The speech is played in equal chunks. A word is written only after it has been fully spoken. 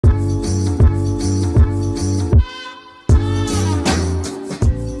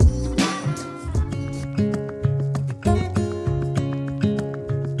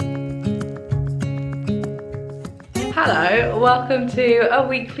welcome to a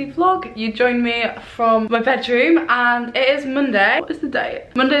weekly vlog. You join me from my bedroom and it is Monday. What is the date?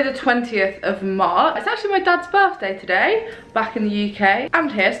 Monday the 20th of March. It's actually my dad's birthday today, back in the UK.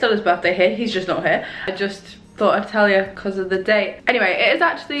 And here, still his birthday here, he's just not here. I just thought I'd tell you because of the date. Anyway, it is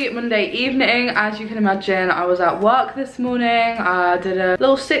actually Monday evening. As you can imagine, I was at work this morning. I did a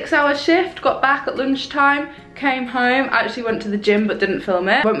little 6-hour shift, got back at lunchtime, came home, actually went to the gym but didn't film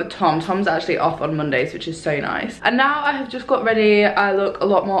it. Went with Tom. Tom's actually off on Mondays, which is so nice. And now I have just got ready. I look a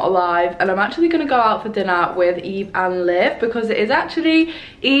lot more alive and I'm actually gonna go out for dinner with Eve and Liv because it is actually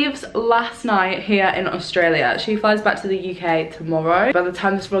Eve's last night here in Australia. She flies back to the UK tomorrow. By the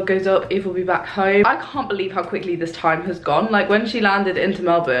time this vlog goes up, Eve will be back home. I can't believe how quickly this time has gone. Like when she landed into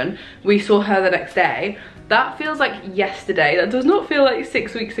Melbourne, we saw her the next day. That feels like yesterday. That does not feel like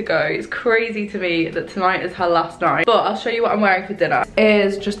 6 weeks ago. It's crazy to me that tonight is her last night. But I'll show you what I'm wearing for dinner. It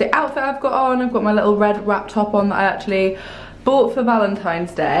is just the outfit I've got on. I've got my little red wrap top on that I actually bought for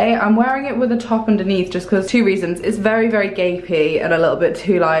Valentine's Day. I'm wearing it with a top underneath just because 2 reasons. It's very, very gapey and a little bit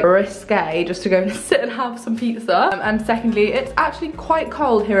too like risque just to go and sit and have some pizza. And secondly, it's actually quite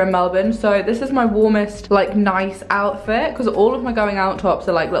cold here in Melbourne. So this is my warmest, like nice outfit because all of my going out tops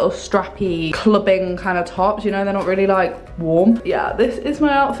are like little strappy clubbing kind of tops. You know, they're not really like warm. Yeah, this is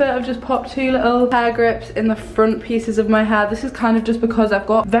my outfit. I've just popped 2 little hair grips in the front pieces of my hair. This is kind of just because I've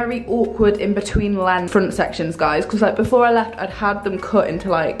got very awkward in between length front sections, guys, because like before I left I'd had them cut into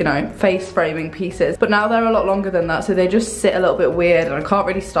like, you know, face framing pieces, but now they're a lot longer than that, so they just sit a little bit weird and I can't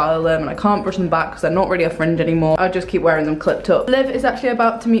really style them and I can't brush them back because they're not really a fringe anymore. I just keep wearing them clipped up. Liv is actually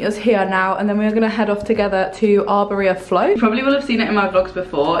about to meet us here now and then we're gonna head off together to Arboria Float. You probably will have seen it in my vlogs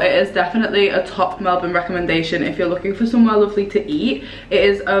before. It is definitely a top Melbourne recommendation if you're looking for somewhere lovely to eat. It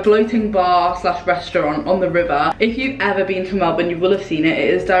is a floating bar slash restaurant on the river. If you've ever been to Melbourne, you will have seen it.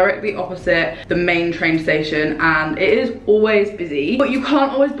 It is directly opposite the main train station and it is always busy, but you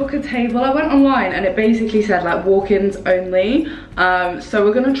can't always book a table. I went online and it basically said like walk-ins only, so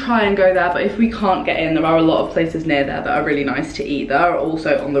we're gonna try and go there, but if we can't get in, there are a lot of places near there that are really nice to eat that are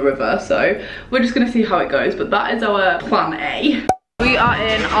also on the river, so we're just gonna see how it goes, but that is our plan A. We are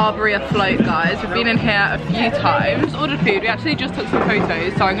in Arboria Float, guys. We've been in here a few times. Ordered food. We actually just took some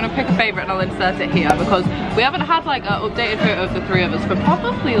photos, so I'm gonna pick a favourite and I'll insert it here because we haven't had like an updated photo of the 3 of us for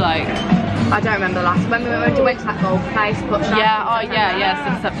probably like, I don't remember the last when we went to that golf place. Yeah, oh yeah,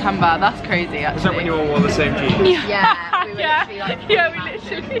 since September. That's crazy actually. Is that when you all wore the same jeans? Yeah, we were literally like, we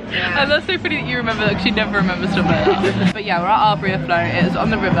literally. Yeah. And that's so funny that you remember that because you never remember stuff like that. But yeah, we're at Arboria Float. It is on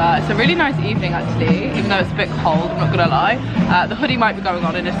the river. It's a really nice evening actually, even though it's a bit cold, I'm not gonna lie. The hoodie might be going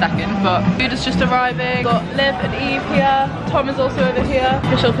on in a second, but food is just arriving. Got Liv and Eve here. Tom is also over here,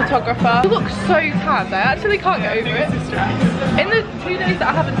 official photographer. You look so tanned. I actually can't get over it. In the 2 days that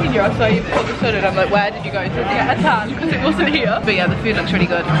I haven't seen you, I saw you before the sun and I'm like, where did you go to get a tan? Because it wasn't here. But yeah, the food looks really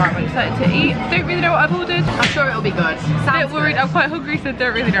good. I'm excited to eat. Don't really know what I've ordered. I'm sure it'll be good. A bit worried. I'm quite hungry, so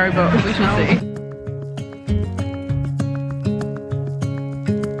don't really know, but we shall see.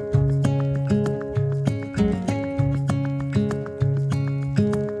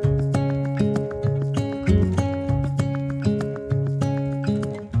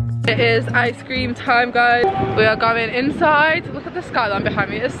 It is ice cream time, guys. We are going inside. Look at the skyline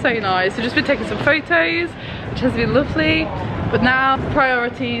behind me. It's so nice. We've just been taking some photos, which has been lovely. But now,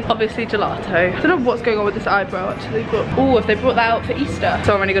 priorities, obviously gelato. I don't know what's going on with this eyebrow actually, but oh, if they brought that out for Easter.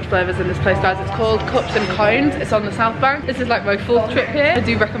 So many good flavours in this place, guys. It's called Cups and Cones. It's on the South Bank. This is like my 4th trip here. I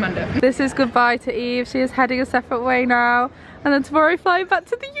do recommend it. This is goodbye to Eve. She is heading a separate way now. And then tomorrow flying back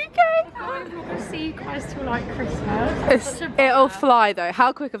to the UK. I'm not gonna see you guys till like Christmas. It'll fly though.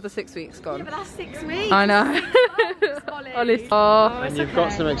 How quick have the 6 weeks gone? Yeah, but that's 6 weeks. I know. Honestly. Oh. And you've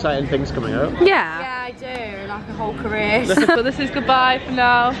got some exciting things coming up. Yeah. Yeah, I do. Like a whole career. So this is goodbye for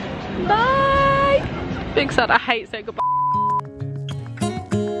now. Bye. Big sad. I hate saying goodbye.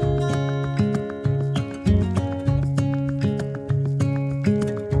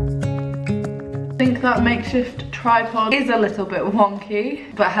 I think that makeshift tripod is a little bit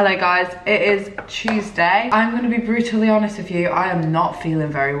wonky, but hello guys, it is Tuesday. I'm gonna be brutally honest with you, I am not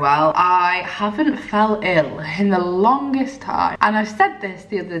feeling very well. I haven't felt ill in the longest time, and I said this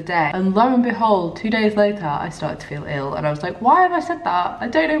the other day, and lo and behold, 2 days later I started to feel ill, and I was like, why have I said that? I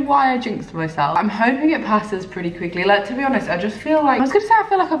don't know why I jinxed myself. I'm hoping it passes pretty quickly. Like, to be honest, I just feel like, I was gonna say I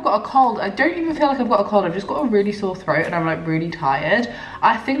feel like I've got a cold. I don't even feel like I've got a cold. I've just got a really sore throat and I'm like really tired.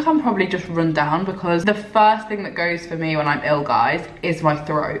 I think I'm probably just run down because the first thing that that goes for me when I'm ill, guys, is my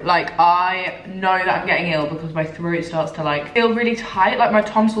throat. Like, I know that I'm getting ill because my throat starts to like feel really tight, like my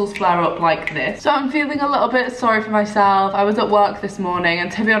tonsils flare up like this. So I'm feeling a little bit sorry for myself. I was at work this morning,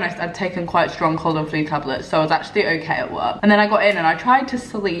 and to be honest, I'd taken quite strong cold and flu tablets, so I was actually okay at work. And then I got in and I tried to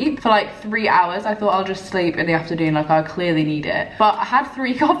sleep for like 3 hours. I thought I'll just sleep in the afternoon, like I clearly need it. But I had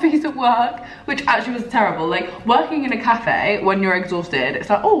 3 coffees at work, which actually was terrible. Like, working in a cafe when you're exhausted, it's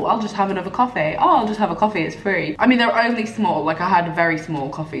like, oh, I'll just have another coffee. Oh, I'll just have a coffee, it's free. I mean, they're only small, like I had very small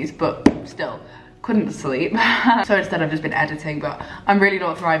coffees, but still couldn't sleep. So instead I've just been editing, but I'm really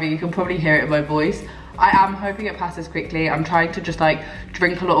not thriving. You can probably hear it in my voice. I am hoping it passes quickly. I'm trying to just like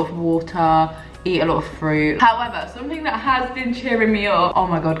drink a lot of water, eat a lot of fruit. However, something that has been cheering me up, oh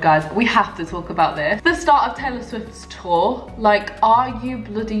my god, guys, we have to talk about this. The start of Taylor Swift's tour. Like, are you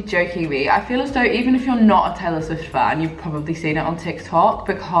bloody joking me? I feel as though even if you're not a Taylor Swift fan, you've probably seen it on TikTok,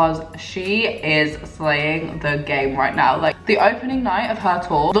 because she is slaying the game right now. Like, the opening night of her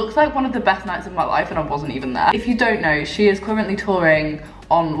tour looks like one of the best nights of my life, and I wasn't even there. If you don't know, she is currently touring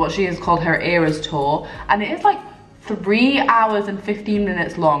on what she has called her Eras tour, and it is like 3 hours and 15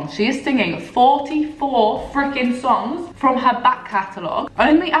 minutes long. She is singing 44 freaking songs from her back catalogue.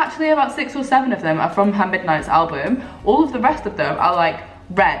 Only actually about 6 or 7 of them are from her Midnights album. All of the rest of them are like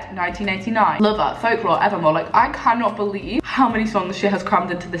Red, 1989, Lover, Folklore, Evermore. Like, I cannot believe how many songs she has crammed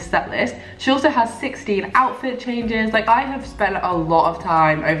into this set list. She also has 16 outfit changes. Like, I have spent a lot of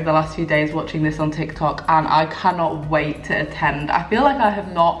time over the last few days watching this on TikTok, and I cannot wait to attend. I feel like I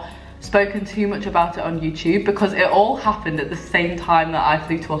have not spoken too much about it on YouTube because it all happened at the same time that I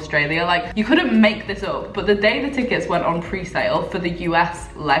flew to Australia. Like, you couldn't make this up, but the day the tickets went on pre-sale for the US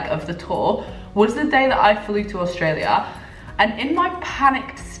leg of the tour was the day that I flew to Australia. And in my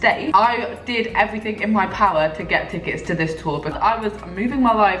panicked state, I did everything in my power to get tickets to this tour. But I was moving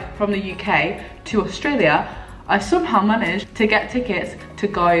my life from the UK to Australia. I somehow managed to get tickets to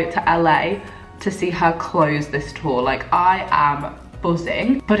go to LA to see her close this tour. Like, I am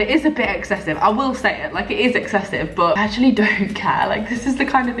buzzing, but it is a bit excessive. I will say it, like, it is excessive, but I actually don't care. Like, this is the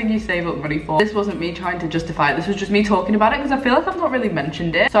kind of thing you save up money for. This wasn't me trying to justify it, this was just me talking about it because I feel like I've not really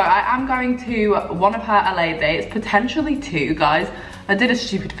mentioned it. So I am going to one of her LA dates, potentially 2, guys. I did a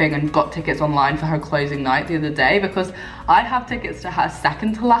stupid thing and got tickets online for her closing night the other day because I have tickets to her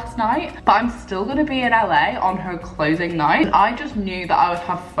second to last night, but I'm still gonna be in LA on her closing night. I just knew that I would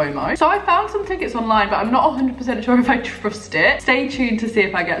have FOMO. So I found some tickets online, but I'm not 100% sure if I trust it. Stay tuned to see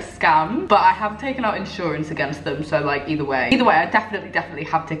if I get scammed, but I have taken out insurance against them. So like, either way, I definitely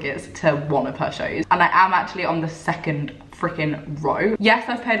have tickets to one of her shows. And I am actually on the second freaking row. Yes,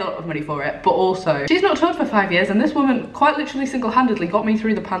 I've paid a lot of money for it, but also she's not toured for 5 years, and this woman quite literally single-handedly got me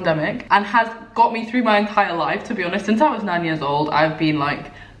through the pandemic and has got me through my entire life, to be honest. Since I was 9 years old, I've been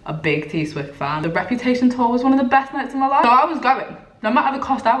like a big T Swift fan. The Reputation tour was one of the best nights of my life, so I was going. No matter the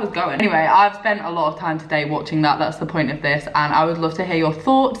cost, I was going. Anyway, I've spent a lot of time today watching that. That's the point of this, and I would love to hear your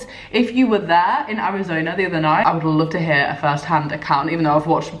thoughts. If you were there in Arizona the other night, I would love to hear a first-hand account, even though I've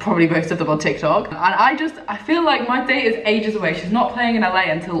watched probably most of them on TikTok. And I feel like my date is ages away. She's not playing in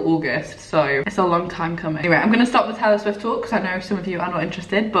LA until August, so it's a long time coming. Anyway, I'm gonna stop the Taylor Swift talk because I know some of you are not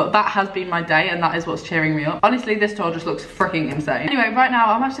interested, but that has been my day, and that is what's cheering me up. Honestly, this tour just looks freaking insane. Anyway, right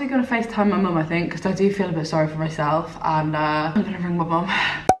now, I'm actually gonna FaceTime my mum, I think, because I do feel a bit sorry for myself, and I'm gonna ring my mum.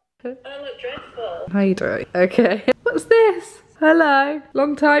 I look dreadful. How you doing? Okay. What's this? Hello.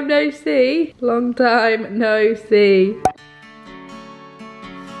 Long time no see. Long time no see.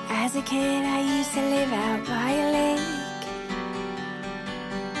 As a kid, I used to live out by a lake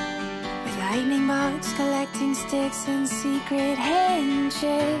with lightning bugs collecting sticks and secret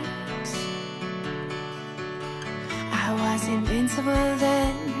handshakes. I was invincible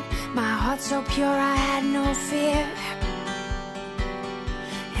then, my heart so pure I had no fear.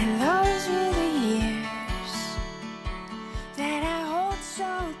 And those were the years that I hold so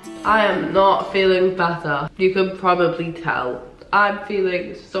dear. I am not feeling better. You can probably tell. I'm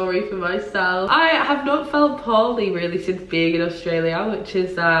feeling sorry for myself. I have not felt poorly really since being in Australia, which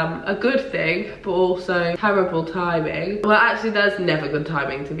is a good thing, but also terrible timing. Well, actually, there's never good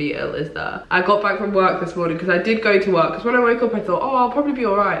timing to be ill, is there? I got back from work this morning because I did go to work, because when I woke up I thought, oh, I'll probably be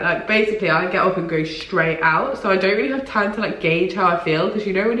alright. Like, basically I get up and go straight out, so I don't really have time to like gauge how I feel, because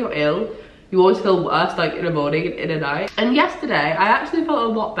you know when you're ill, you always feel worse like in the morning and in the night. And yesterday I actually felt a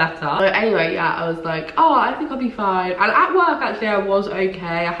lot better. So anyway, yeah, I was like, oh, I think I'll be fine. And at work actually I was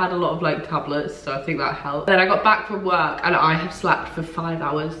okay. I had a lot of like tablets, so I think that helped. Then I got back from work and I have slept for 5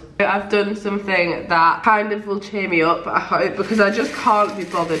 hours. I've done something that kind of will cheer me up, I hope, because I just can't be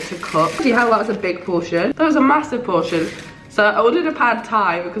bothered to cook. See how that's a big portion? That was a massive portion. So I ordered a pad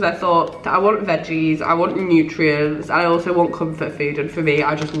thai because I thought I want veggies, I want nutrients, and I also want comfort food, and for me,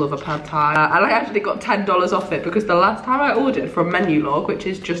 I just love a pad thai. And I actually got $10 off it because the last time I ordered from Menu Log, which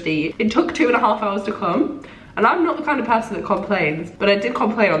is Just Eat, it took 2.5 hours to come. And I'm not the kind of person that complains, but I did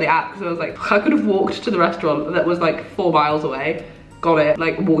complain on the app because I was like, I could have walked to the restaurant that was like 4 miles away, got it,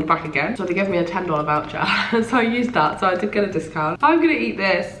 like walked back again. So they gave me a $10 voucher. So I used that, so I did get a discount. I'm gonna eat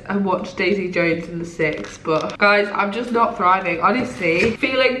this and watch Daisy Jones and the Six, but guys, I'm just not thriving. Honestly,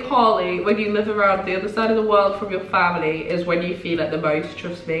 feeling poorly when you live around the other side of the world from your family is when you feel it the most,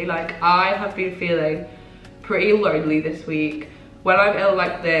 trust me. Like, I have been feeling pretty lonely this week. When I'm ill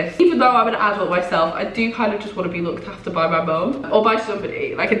like this, even though I'm an adult myself, I do kind of just want to be looked after by my mum or by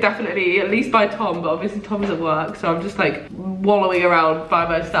somebody. Like, definitely, at least by Tom, but obviously Tom's at work, so I'm just like wallowing around by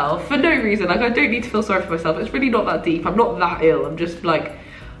myself for no reason. Like, I don't need to feel sorry for myself. It's really not that deep. I'm not that ill. I'm just like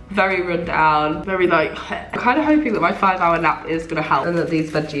very run down, very like, I'm kind of hoping that my 5-hour nap is gonna help and that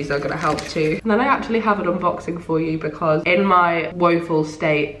these veggies are gonna help too. And then I actually have an unboxing for you because in my woeful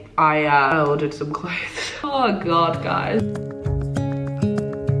state, I ordered some clothes. Oh God, guys.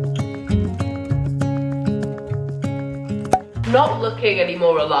 Not looking any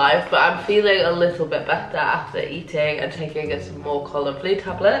more alive, but I'm feeling a little bit better after eating and taking some more cold and flu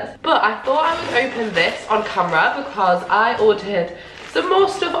tablets. But I thought I would open this on camera because I ordered some more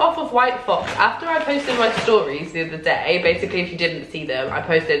stuff off of White Fox after I posted my stories the other day. Basically, if you didn't see them, I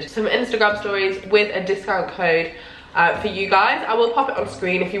posted some Instagram stories with a discount code for you guys. I will pop it on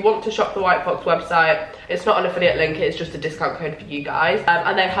screen if you want to shop the White Fox website. It's not an affiliate link, it's just a discount code for you guys,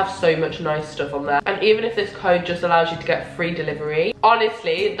 and they have so much nice stuff on there. And even if this code just allows you to get free delivery,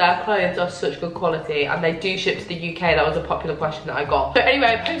 honestly, their clothes are such good quality and they do ship to the UK. That was a popular question that I got. So anyway,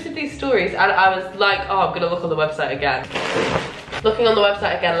 I posted these stories and I was like, oh, I'm gonna look on the website again. Looking on the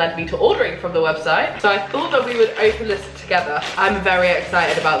website again led me to ordering from the website. So I thought that we would open this together. I'm very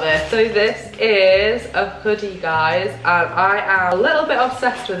excited about this. So this is a hoodie, guys, and I am a little bit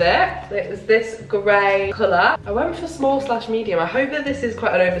obsessed with it. It was this grey colour. I went for small/medium. I hope that this is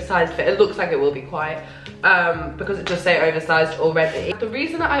quite an oversized fit. It looks like it will be quite, because it does say oversized already. The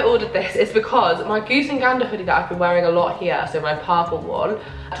reason that I ordered this is because my Goose and Gander hoodie that I've been wearing a lot here, so my purple one,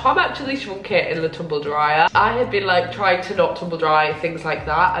 Tom actually shrunk it in the tumble dryer. I had been like trying to not tumble dry, things like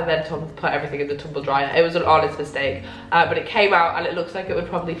that, and then Tom put everything in the tumble dryer. It was an honest mistake, but it came out and it looks like it would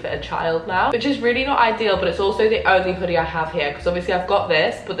probably fit a child now, which is really not ideal, but it's also the only hoodie I have here, because obviously I've got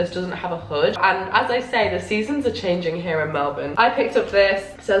this, but this doesn't have a hood. And as I say, the seasons are changing here in Melbourne. I picked up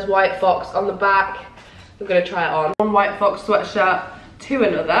this, it says White Fox on the back. I'm gonna try it on. One White Fox sweatshirt to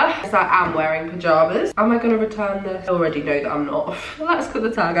another. So I am wearing pajamas. Am I gonna return this? I already know that I'm not. Let's cut the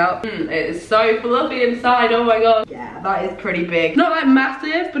tag out. It is so fluffy inside, oh my God. Yeah, that is pretty big. Not like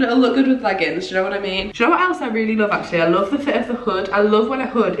massive, but it'll look good with leggings, do you know what I mean? Do you know what else I really love actually? I love the fit of the hood. I love when a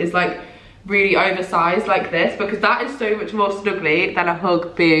hood is like really oversized like this, because that is so much more snuggly than a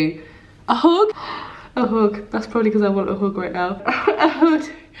hug being a hug. A hug. That's probably because I want a hug right now. A hood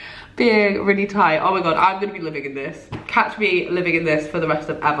being really tight. Oh my God, I'm gonna be living in this. Catch me living in this for the rest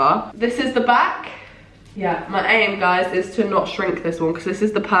of ever. This is the back. Yeah, my aim, guys, is to not shrink this one because this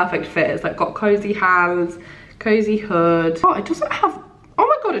is the perfect fit. It's like got cozy hands, cozy hood. Oh, it doesn't have, oh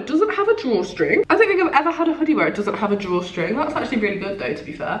my God, it doesn't have a drawstring. I don't think I've ever had a hoodie where it doesn't have a drawstring. That's actually really good though, to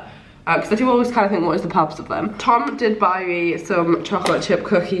be fair. Because I do always kind of think, what is the purpose of them? Tom did buy me some chocolate chip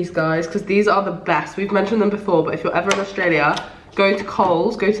cookies, guys, because these are the best. We've mentioned them before, but if you're ever in Australia, go to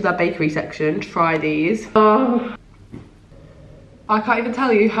Coles, go to their bakery section, try these. Oh, I can't even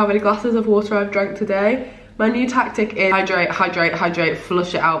tell you how many glasses of water I've drank today. My new tactic is hydrate, hydrate, hydrate,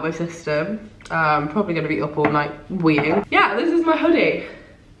 flush it out my system. Probably gonna be up all night weeing. Yeah, this is my hoodie.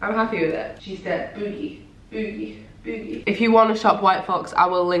 I'm happy with it. She said boogie, boogie, boogie. If you want to shop White Fox, I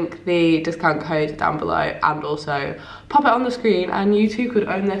will link the discount code down below and also pop it on the screen, and you too could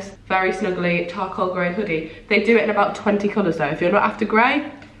own this very snuggly charcoal grey hoodie. They do it in about 20 colours though. If you're not after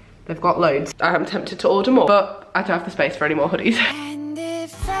grey, they've got loads. I am tempted to order more, but I don't have the space for any more hoodies. And it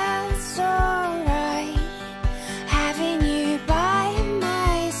felt so right having you by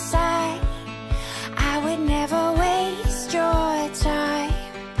my side. I would never waste your time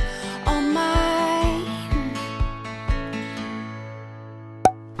on mine.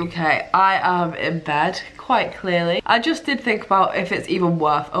 Okay, I am in bed, quite clearly. I just did think about if it's even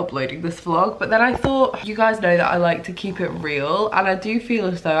worth uploading this vlog, but then I thought, you guys know that I like to keep it real, and I do feel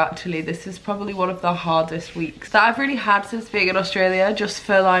as though actually this is probably one of the hardest weeks that I've really had since being in Australia, just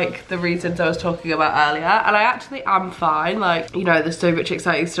for like the reasons I was talking about earlier. And I actually am fine, like, you know, there's so much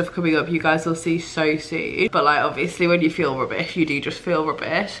exciting stuff coming up you guys will see so soon, but like obviously when you feel rubbish, you do just feel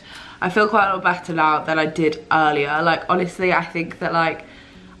rubbish. I feel quite a lot better now than I did earlier. Like, honestly, I think that, like,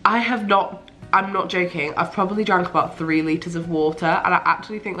 I'm not joking, I've probably drank about 3 litres of water, and I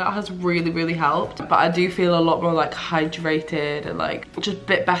actually think that has really helped. But I do feel a lot more like hydrated and like just a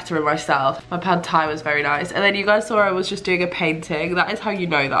bit better in myself. My pad thai was very nice. And then you guys saw I was just doing a painting. That is how you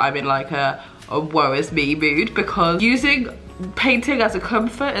know that I'm in like a woe is me mood, because using painting as a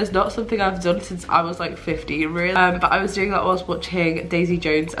comfort is not something I've done since I was like 15 really. But I was doing that whilst watching Daisy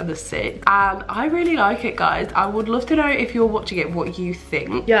Jones and the Six, and I really like it, guys. I would love to know, if you're watching it, what you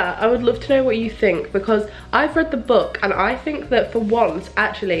think. Yeah, I would love to know what you think, because I've read the book and I think that for once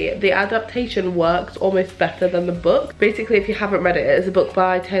actually the adaptation works almost better than the book. Basically, if you haven't read it, it's a book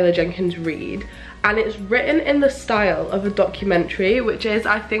by Taylor Jenkins Reid, and it's written in the style of a documentary, which is,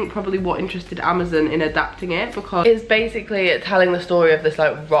 I think, probably what interested Amazon in adapting it, because it's basically telling the story of this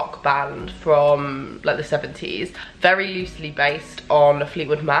like rock band from like the 70s, very loosely based on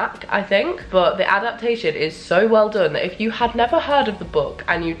Fleetwood Mac, I think. But the adaptation is so well done that if you had never heard of the book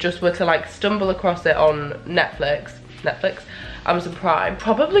and you just were to like stumble across it on Netflix, Amazon Prime,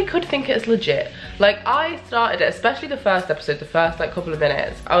 probably could think it's legit. Like, I started it, especially the first episode, the first like couple of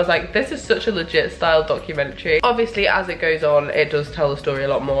minutes, I was like, this is such a legit style documentary. Obviously, as it goes on, it does tell the story a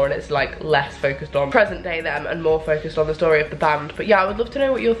lot more, and it's like less focused on present day them and more focused on the story of the band. But yeah, I would love to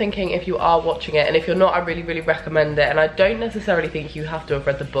know what you're thinking if you are watching it, and if you're not, I really recommend it. And I don't necessarily think you have to have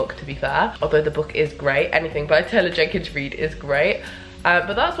read the book, to be fair, although the book is great. Anything by Taylor Jenkins Reid is great.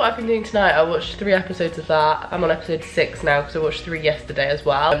 But that's what I've been doing tonight. I watched 3 episodes of that. I'm on episode 6 now because I watched 3 yesterday as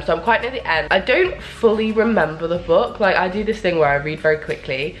well. So I'm quite near the end. I don't fully remember the book. Like, I do this thing where I read very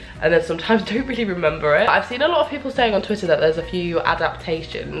quickly and then sometimes don't really remember it. I've seen a lot of people saying on Twitter that there's a few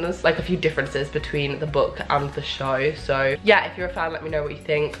adaptations, like a few differences between the book and the show. So yeah, if you're a fan, let me know what you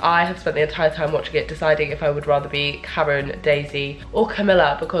think. I have spent the entire time watching it deciding if I would rather be Karen, Daisy or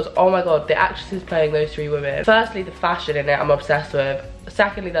Camilla, because oh my god, the actresses playing those 3 women. Firstly, the fashion in it I'm obsessed with.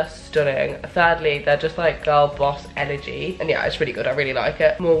 Secondly, they're stunning. Thirdly, they're just like girl boss energy. And yeah, it's really good. I really like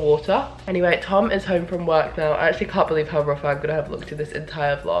it. More water. Anyway, Tom is home from work now. I actually can't believe how rough I'm gonna have looked in this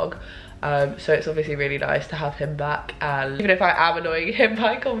entire vlog. So it's obviously really nice to have him back, and even if I am annoying him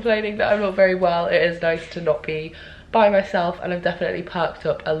by complaining that I'm not very well, it is nice to not be by myself, and I've definitely perked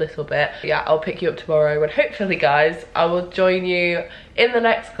up a little bit. Yeah, I'll pick you up tomorrow, and hopefully, guys, I will join you in the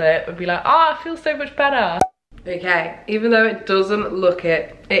next clip and be like, I feel so much better. Okay, even though it doesn't look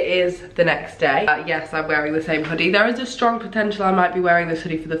it, it is the next day. Yes, I'm wearing the same hoodie. There is a strong potential I might be wearing this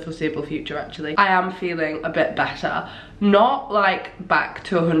hoodie for the foreseeable future, actually. I am feeling a bit better. Not like back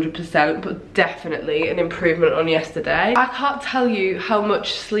to 100%, but definitely an improvement on yesterday. I can't tell you how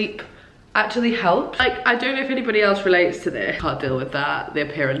much sleep actually helped. Like, I don't know if anybody else relates to this. Can't deal with that, the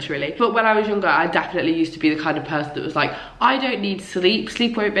appearance really. But when I was younger, I definitely used to be the kind of person that was like, I don't need sleep.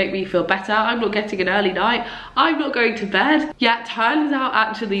 Sleep won't make me feel better. I'm not getting an early night. I'm not going to bed. Yeah, turns out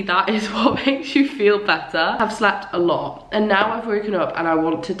actually that is what makes you feel better. I've slept a lot, and now I've woken up and I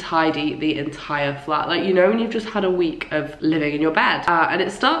want to tidy the entire flat. Like, you know when you've just had a week of living in your bed and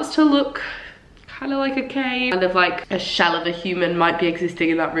it starts to look kind of like a cave, kind of like a shell of a human might be existing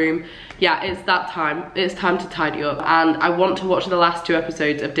in that room. Yeah, it's that time. It's time to tidy up, and I want to watch the last 2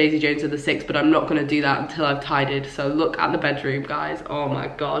 episodes of Daisy Jones and the Six, but I'm not going to do that until I've tidied. So look at the bedroom, guys. Oh my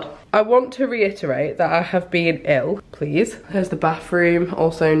god. I want to reiterate that I have been ill, please. Here's the bathroom,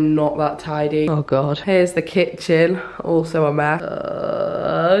 also not that tidy. Oh god. Here's the kitchen, also a mess.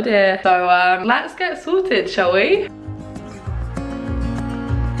 Oh dear. So let's get sorted, shall we?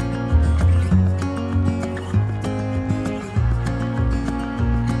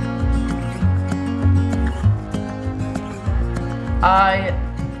 I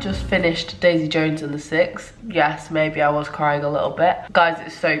just finished Daisy Jones and the Six. Yes, maybe I was crying a little bit. Guys,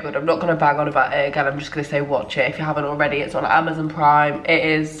 it's so good. I'm not going to bang on about it again. I'm just going to say watch it if you haven't already. It's on Amazon Prime. It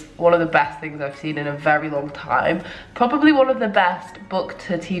is one of the best things I've seen in a very long time. Probably one of the best book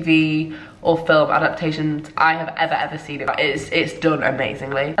to TV or film adaptations I have ever seen. It's done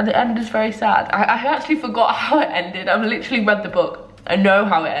amazingly. And the end is very sad. I actually forgot how it ended. I've literally read the book. I know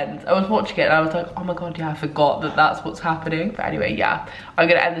how it ends. I was watching it and I was like, oh my god, yeah, I forgot that that's what's happening. But anyway, yeah, I'm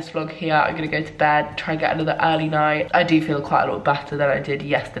gonna end this vlog here. I'm gonna go to bed, try and get another early night. I do feel quite a lot better than I did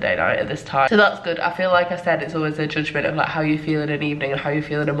yesterday night at this time, so that's good. I feel like I said, it's always a judgment of like how you feel in an evening and how you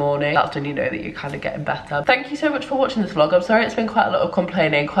feel in a morning. That's when you know that you're kind of getting better. Thank you so much for watching this vlog. I'm sorry it's been quite a lot of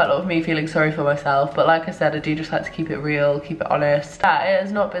complaining, quite a lot of me feeling sorry for myself, but like I said, I do just like to keep it real, keep it honest. It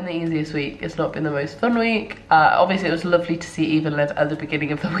has not been the easiest week. It's not been the most fun week. Obviously it was lovely to see Eve and Liv at the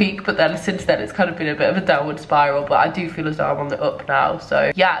beginning of the week, but then since then it's kind of been a bit of a downward spiral, but I do feel as though I'm on the up now.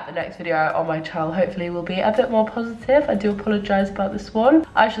 So yeah, the next video on my channel hopefully will be a bit more positive. I do apologise about this one.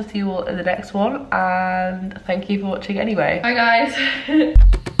 I shall see you all in the next one, and thank you for watching anyway. Bye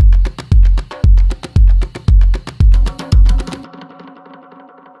guys.